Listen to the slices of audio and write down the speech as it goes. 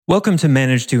Welcome to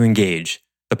Manage to Engage,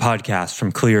 the podcast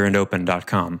from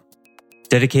clearandopen.com.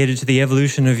 Dedicated to the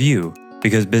evolution of you,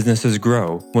 because businesses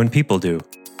grow when people do.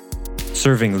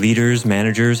 Serving leaders,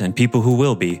 managers, and people who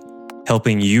will be,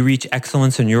 helping you reach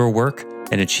excellence in your work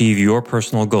and achieve your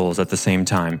personal goals at the same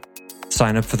time.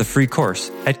 Sign up for the free course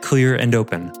at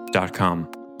clearandopen.com.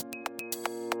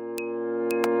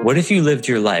 What if you lived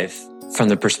your life from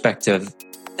the perspective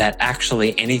that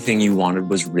actually anything you wanted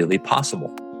was really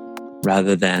possible,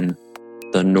 rather than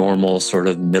the normal sort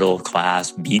of middle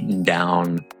class, beaten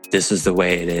down, this is the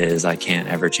way it is, I can't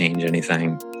ever change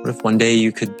anything? What if one day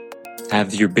you could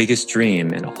have your biggest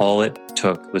dream and all it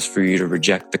took was for you to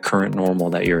reject the current normal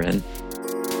that you're in?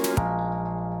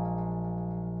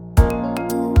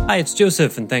 Hi, it's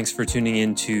Joseph, and thanks for tuning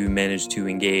in to Manage to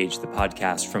Engage, the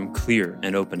podcast from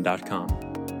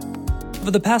clearandopen.com.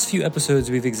 Over the past few episodes,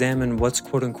 we've examined what's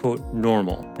quote-unquote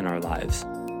normal in our lives.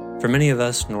 For many of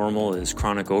us, normal is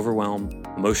chronic overwhelm,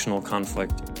 emotional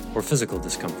conflict, or physical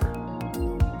discomfort.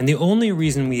 And the only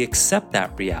reason we accept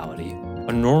that reality,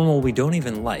 a normal we don't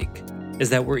even like, is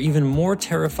that we're even more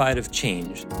terrified of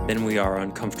change than we are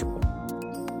uncomfortable.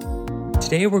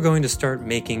 Today, we're going to start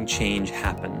making change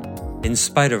happen in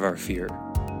spite of our fear.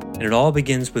 And it all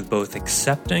begins with both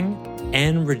accepting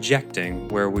and rejecting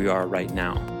where we are right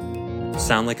now.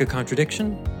 Sound like a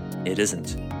contradiction? It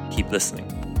isn't. Keep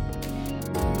listening.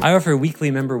 I offer weekly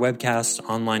member webcasts,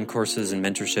 online courses, and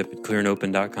mentorship at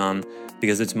clearandopen.com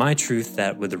because it's my truth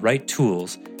that with the right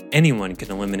tools, anyone can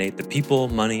eliminate the people,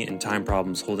 money, and time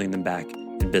problems holding them back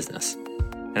in business.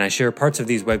 And I share parts of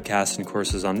these webcasts and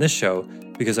courses on this show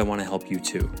because I want to help you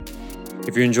too.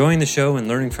 If you're enjoying the show and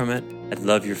learning from it, I'd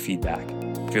love your feedback.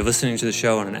 If you're listening to the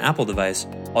show on an Apple device,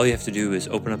 all you have to do is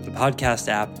open up the podcast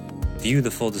app, view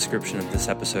the full description of this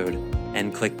episode,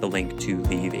 and click the link to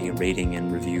leave a rating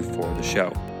and review for the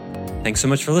show. Thanks so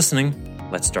much for listening.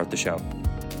 Let's start the show.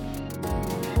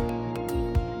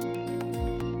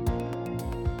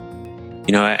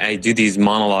 You know, I do these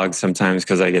monologues sometimes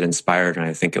because I get inspired and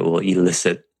I think it will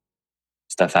elicit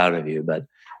stuff out of you, but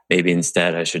maybe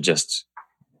instead I should just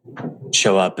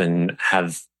show up and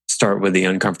start with the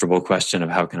uncomfortable question of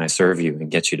how can I serve you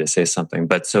and get you to say something.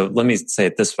 But so let me say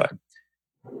it this way.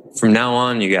 From now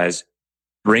on, you guys,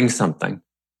 bring something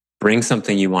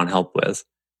you want help with.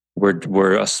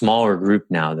 We're a smaller group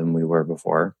now than we were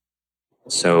before.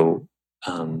 So,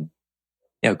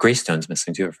 Greystone's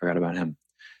missing too. I forgot about him.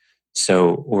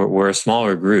 So we're a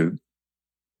smaller group.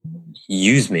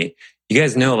 Use me. You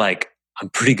guys know, I'm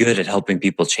pretty good at helping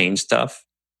people change stuff.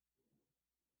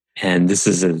 And this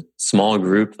is a small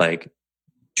group,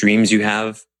 dreams you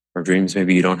have or dreams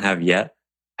maybe you don't have yet.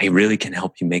 I really can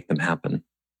help you make them happen.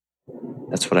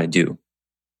 That's what I do.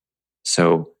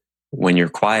 So when you're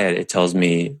quiet, it tells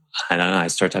me, I don't know, I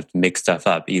start to have to make stuff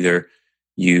up. Either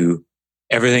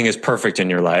everything is perfect in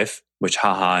your life, which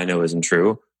I know isn't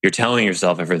true. You're telling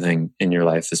yourself everything in your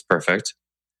life is perfect,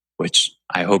 which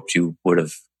I hoped you would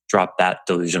have dropped that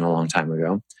delusion a long time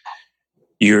ago.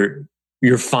 You're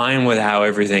fine with how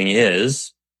everything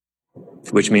is,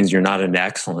 which means you're not into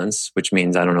excellence, which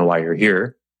means I don't know why you're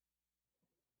here.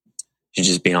 You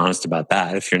just be honest about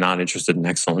that. If you're not interested in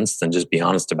excellence, then just be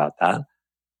honest about that.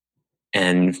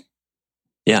 And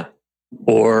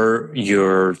or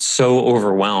you're so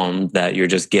overwhelmed that you're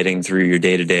just getting through your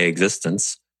day-to-day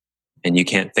existence and you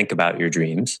can't think about your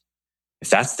dreams. If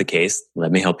that's the case,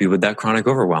 let me help you with that chronic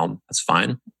overwhelm. That's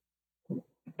fine.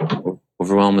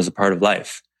 Overwhelm is a part of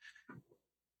life.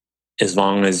 As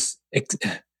long as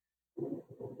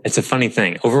it's a funny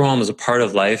thing. Overwhelm is a part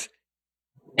of life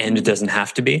and it doesn't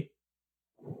have to be.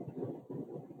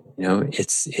 You know,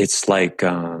 it's like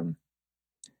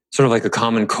sort of like a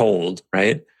common cold,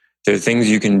 right? There are things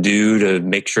you can do to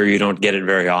make sure you don't get it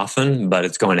very often, but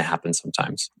it's going to happen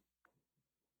sometimes.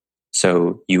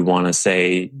 So you want to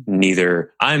say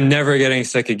neither, I'm never getting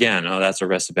sick again. Oh, that's a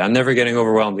recipe. I'm never getting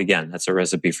overwhelmed again. That's a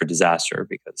recipe for disaster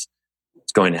because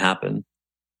it's going to happen.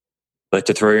 But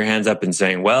to throw your hands up and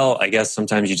saying, well, I guess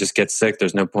sometimes you just get sick.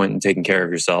 There's no point in taking care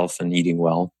of yourself and eating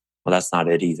well. Well, that's not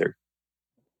it either.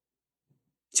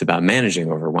 It's about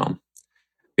managing overwhelm.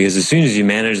 Because as soon as you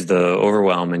manage the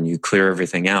overwhelm and you clear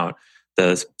everything out,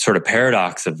 the sort of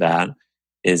paradox of that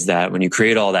is that when you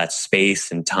create all that space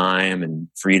and time and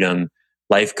freedom,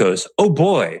 life goes, oh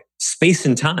boy, space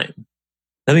and time.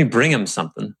 Let me bring them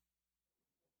something.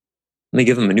 Let me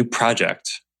give them a new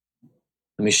project.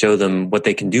 Let me show them what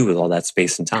they can do with all that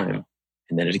space and time.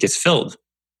 And then it gets filled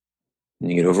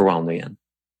and you get overwhelmed again.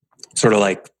 Sort of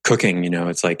like cooking,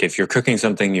 it's like if you're cooking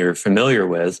something you're familiar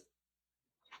with,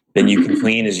 then you can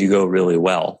clean as you go really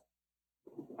well.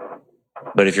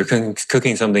 But if you're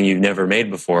cooking something you've never made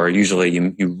before, usually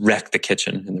you wreck the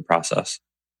kitchen in the process.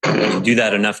 You do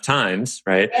that enough times,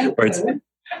 right? Where it's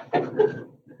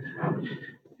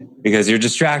because you're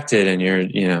distracted and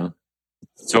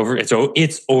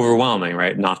it's overwhelming,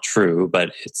 right? Not true,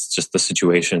 but it's just the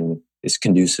situation is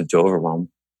conducive to overwhelm.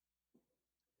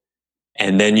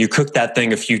 And then you cook that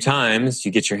thing a few times,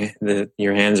 you get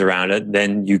your hands around it,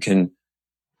 then you can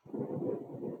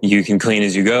clean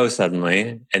as you go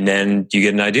suddenly, and then you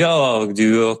get an idea,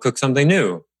 I'll cook something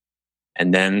new.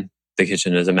 And then the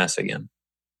kitchen is a mess again.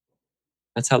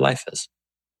 That's how life is.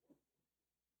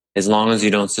 As long as you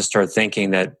don't just start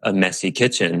thinking that a messy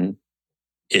kitchen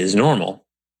is normal.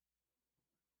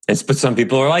 But some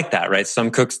people are like that, right?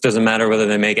 Some cooks, doesn't matter whether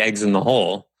they make eggs in the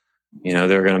hole,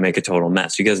 they're going to make a total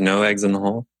mess. You guys know eggs in the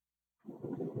hole?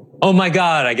 Oh my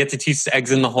God, I get to teach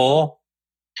eggs in the hole?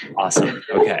 Awesome.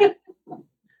 Okay.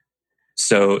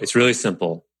 So it's really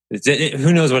simple.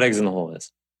 Who knows what eggs in the hole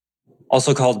is?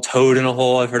 Also called toad in a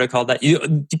hole. I've heard it called that. You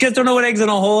guys don't know what eggs in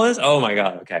a hole is? Oh my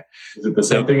God. Okay. Is it the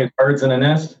same thing as birds in a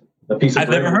nest? I've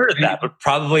never heard of that, but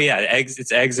probably, yeah.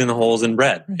 It's eggs in the holes in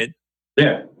bread, right?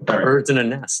 Yeah. Right. Birds in a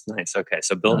nest. Nice. Okay.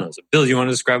 So Bill knows it. Bill, you want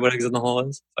to describe what eggs in the hole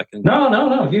is? No.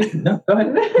 No, go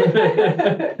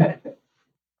ahead.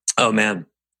 Oh man.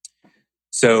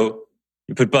 So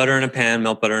you put butter in a pan,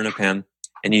 melt butter in a pan,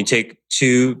 and you take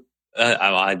two,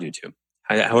 I do too.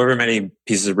 However many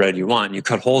pieces of bread you want, you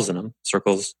cut holes in them,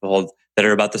 circles, the holes that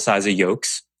are about the size of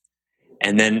yolks.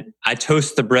 And then I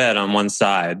toast the bread on one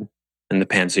side in the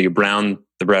pan. So you brown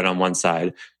the bread on one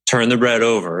side, turn the bread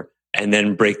over, and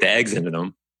then break the eggs into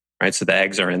them, right? So the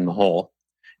eggs are in the hole.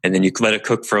 And then you let it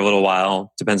cook for a little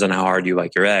while, depends on how hard you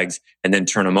like your eggs, and then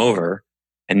turn them over.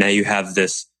 And now you have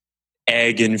this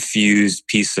egg-infused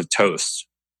piece of toast.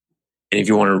 And if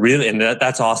you want to really, and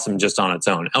that's awesome just on its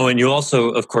own. Oh, and you also,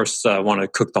 of course, want to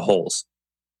cook the holes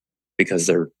because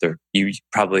they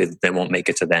won't make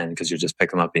it to the end because you just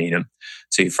pick them up and eat them.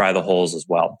 So you fry the holes as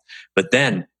well. But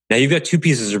then now you've got two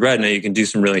pieces of bread. Now you can do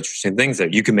some really interesting things there.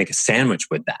 You can make a sandwich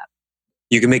with that.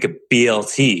 You can make a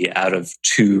BLT out of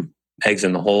two eggs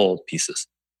in the hole pieces.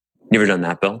 You ever done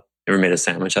that, Bill? You ever made a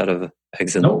sandwich out of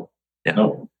eggs in the hole? Yeah.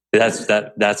 No.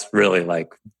 That's really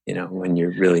like, when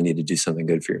you really need to do something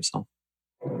good for yourself.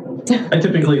 I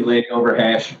typically lay over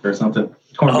hash or something.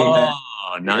 Oh,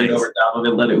 nice. Over top of it,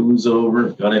 let it ooze over.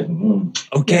 Got it.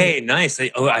 Okay, nice. I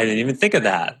didn't even think of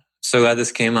that. So glad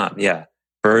this came up. Yeah.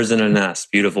 Birds in a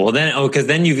nest. Beautiful. Well, then, because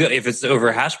then if it's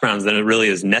over hash browns, then it really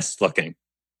is nest looking.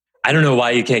 I don't know why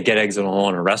you can't get eggs in a hole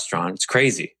in a restaurant. It's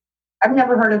crazy. I've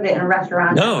never heard of it in a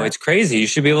restaurant. No, it's crazy. You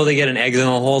should be able to get an eggs in the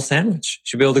hole sandwich. You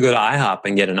should be able to go to IHOP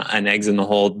and get an eggs in the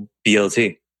hole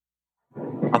BLT.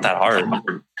 Not that hard.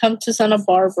 Come to Santa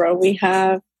Barbara. We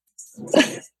have,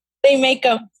 they make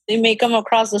them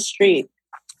across the street.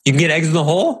 You can get eggs in the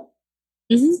hole?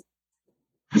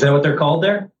 Mm-hmm. Is that what they're called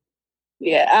there?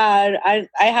 Yeah, I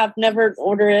have never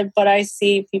ordered it, but I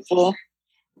see people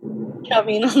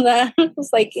coming on that.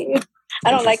 It's like,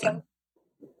 I don't like them.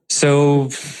 So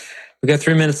we got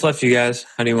 3 minutes left, you guys.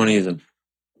 How do you want to use them?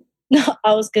 No,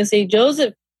 I was going to say,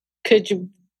 Joseph, could you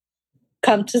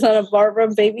come to Santa Barbara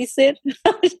and babysit?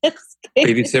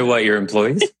 Babysit what, your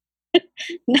employees?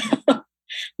 No,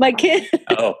 my kid.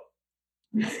 Oh.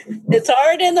 It's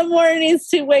hard in the mornings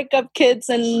to wake up kids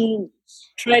and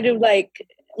try to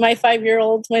my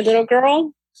 5-year-old, my little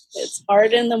girl. It's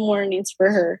hard in the mornings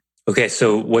for her. Okay,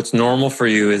 so what's normal for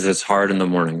you is it's hard in the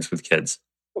mornings with kids.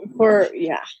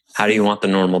 Yeah. How do you want the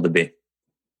normal to be?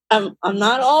 I'm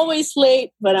not always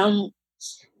late, but I'm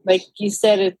like you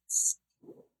said,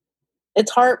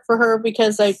 it's hard for her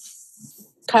because I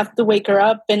have to wake her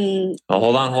up and. Oh,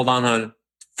 hold on, hon.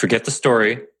 Forget the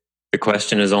story. The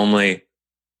question is only,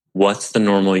 what's the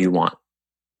normal you want?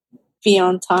 Be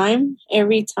on time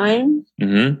every time.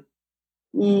 Mm-hmm.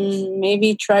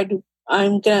 Maybe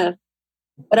I'm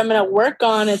gonna work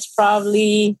on. It's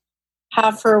probably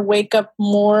have her wake up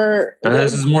more.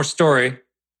 This is more story.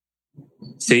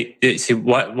 See,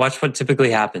 watch what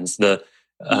typically happens. The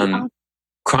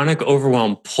chronic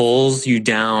overwhelm pulls you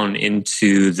down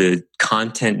into the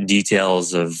content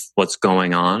details of what's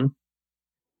going on.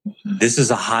 This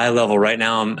is a high level. Right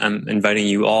now, I'm inviting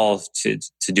you all to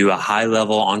do a high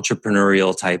level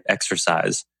entrepreneurial type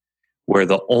exercise where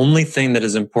the only thing that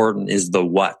is important is the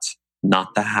what,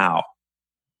 not the how,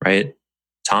 right?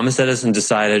 Thomas Edison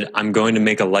decided, I'm going to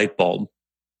make a light bulb,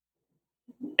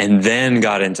 and then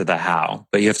got into the how.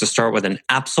 But you have to start with an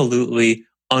absolutely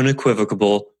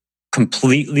unequivocal,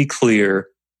 completely clear,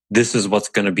 this is what's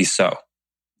going to be so.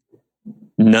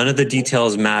 None of the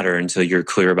details matter until you're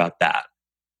clear about that.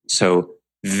 So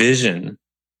vision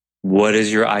What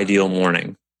is your ideal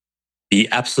morning? Be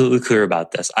absolutely clear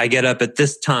about this. I get up at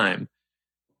this time.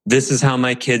 This is how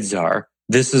my kids are.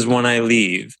 This is when I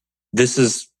leave. This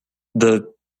is the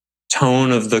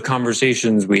tone of the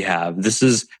conversations we have. This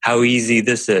is how easy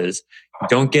this is.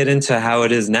 Don't get into how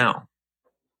it is now.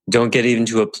 Don't get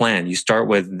into a plan. You start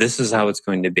with, this is how it's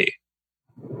going to be.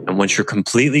 And once you're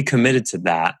completely committed to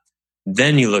that,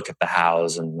 then you look at the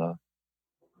hows and the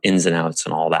ins and outs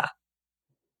and all that.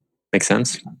 Make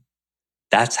sense?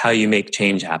 That's how you make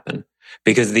change happen.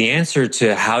 Because the answer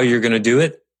to how you're going to do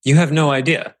it, you have no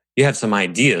idea. You have some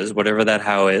ideas, whatever that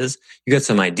how is. You got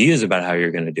some ideas about how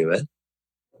you're going to do it.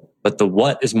 But the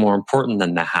what is more important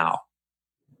than the how.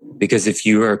 Because if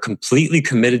you are completely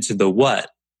committed to the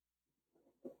what,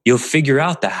 you'll figure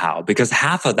out the how. Because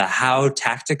half of the how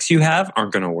tactics you have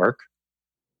aren't going to work.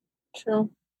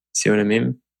 True. See what I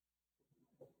mean?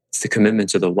 It's the commitment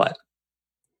to the what.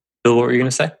 Bill, what were you going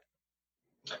to say?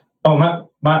 Oh,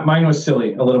 mine was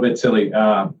silly, a little bit silly.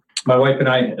 My wife and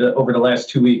I, over the last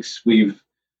 2 weeks, we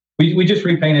just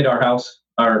repainted our house,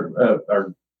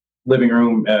 our living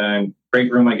room and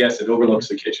great room. I guess it overlooks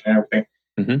the kitchen and everything.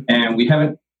 Mm-hmm. And we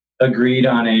haven't agreed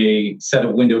on a set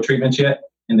of window treatments yet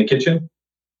in the kitchen,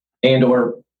 and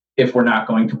or if we're not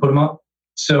going to put them up.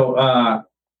 So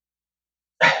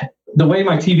the way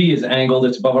my TV is angled,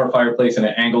 it's above our fireplace and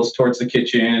it angles towards the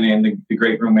kitchen and the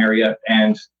great room area.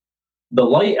 And the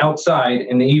light outside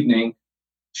in the evening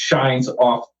shines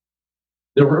off,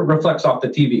 reflects off the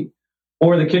TV,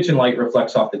 or the kitchen light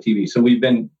reflects off the TV. So we've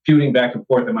been feuding back and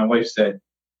forth, and my wife said,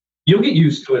 "You'll get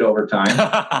used to it over time."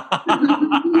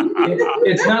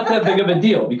 It's not that big of a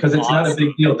deal because it's not a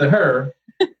big deal to her.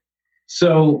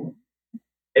 So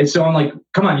I'm like,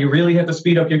 come on, you really have to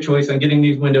speed up your choice on getting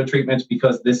these window treatments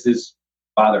because this is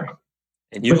bothering.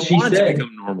 And you want it to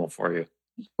become normal for you.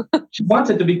 She wants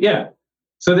it to be, yeah.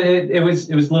 So it was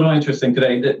a little interesting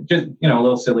today. Just, a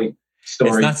little silly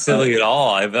story. It's not silly at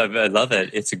all. I love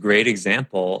it. It's a great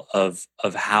example of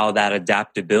how that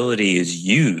adaptability is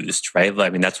used, right? I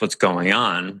mean, that's what's going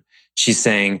on. She's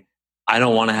saying, I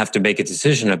don't want to have to make a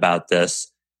decision about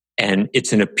this. And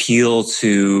it's an appeal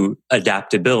to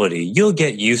adaptability. You'll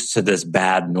get used to this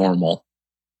bad normal,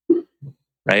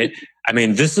 right? I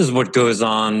mean, this is what goes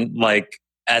on like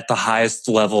at the highest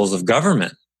levels of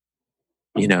government,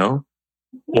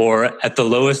 or at the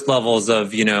lowest levels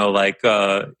of, I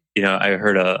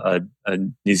heard a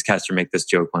newscaster make this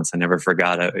joke once. I never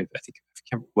forgot it. I can't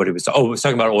remember what it was. Oh, it was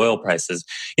talking about oil prices.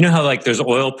 You know how like there's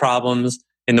oil problems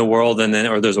in the world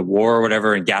or there's a war or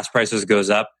whatever and gas prices goes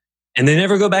up and they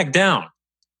never go back down.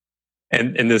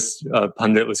 And this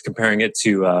pundit was comparing it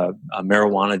to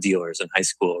marijuana dealers in high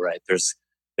school, right? There's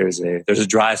a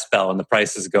dry spell and the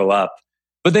prices go up,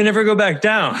 but they never go back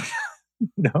down,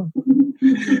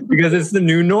 because it's the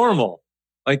new normal.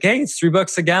 Like, hey, it's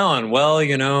 $3 a gallon. Well,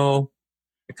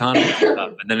 economy's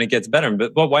up, and then it gets better.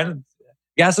 But why?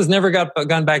 Gas has never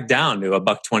gone back down to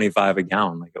 $1.25 a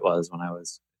gallon like it was when I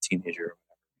was a teenager,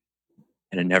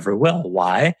 and it never will.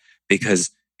 Why?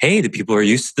 Because hey, the people are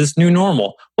used to this new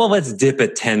normal. Well, let's dip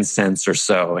at 10 cents or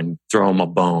so and throw them a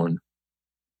bone,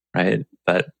 right?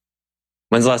 But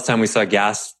when's the last time we saw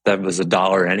gas that was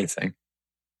 $1 anything?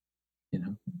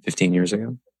 15 years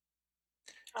ago.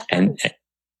 And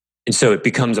so it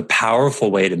becomes a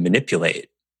powerful way to manipulate.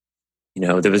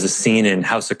 There was a scene in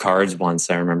House of Cards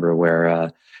once, I remember,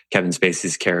 where Kevin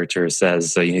Spacey's character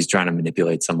says he's trying to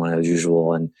manipulate someone as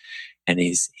usual. And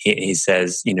he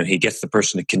says, he gets the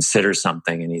person to consider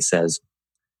something. And he says,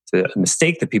 a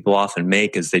mistake that people often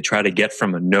make is they try to get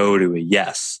from a no to a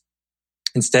yes,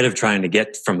 instead of trying to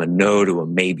get from a no to a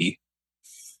maybe.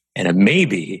 And a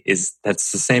maybe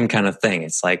that's the same kind of thing.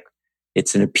 It's like,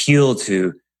 it's an appeal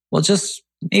to, well, just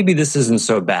maybe this isn't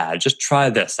so bad. Just try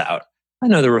this out. I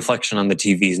know the reflection on the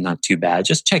TV is not too bad.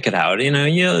 Just check it out.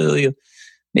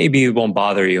 Maybe it won't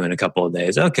bother you in a couple of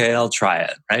days. Okay, I'll try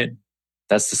it, right?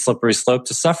 That's the slippery slope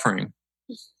to suffering.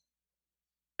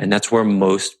 And that's where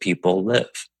most people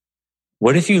live.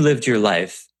 What if you lived your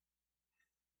life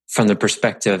from the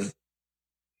perspective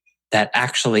that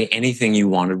actually anything you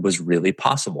wanted was really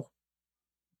possible,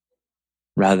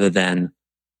 rather than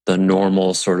the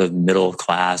normal sort of middle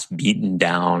class, beaten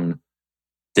down,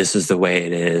 this is the way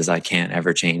it is, I can't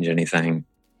ever change anything?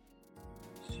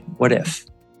 What if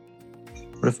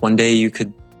one day you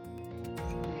could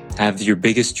have your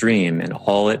biggest dream and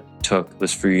all it took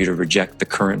was for you to reject the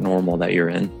current normal that you're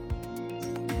in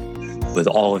with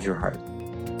all of your heart?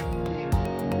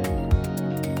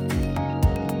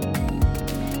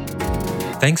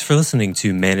 Thanks for listening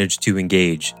to Manage to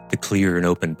Engage, the Clear and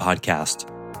Open podcast.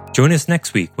 Join us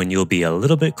next week when you'll be a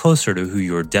little bit closer to who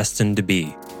you're destined to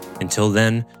be. Until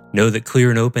then, Know that Clear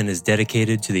and Open is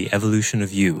dedicated to the evolution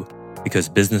of you, because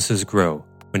businesses grow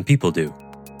when people do.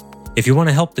 If you want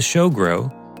to help the show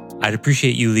grow, I'd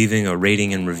appreciate you leaving a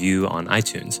rating and review on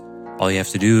iTunes. All you have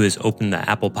to do is open the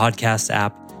Apple Podcasts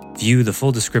app, view the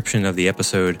full description of the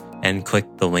episode, and click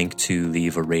the link to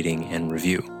leave a rating and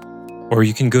review. Or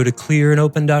you can go to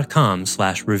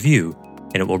clearandopen.com/review,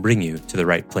 and it will bring you to the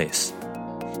right place.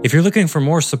 If you're looking for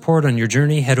more support on your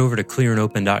journey, head over to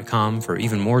clearandopen.com for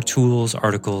even more tools,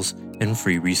 articles, and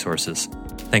free resources.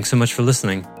 Thanks so much for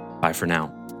listening. Bye for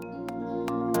now.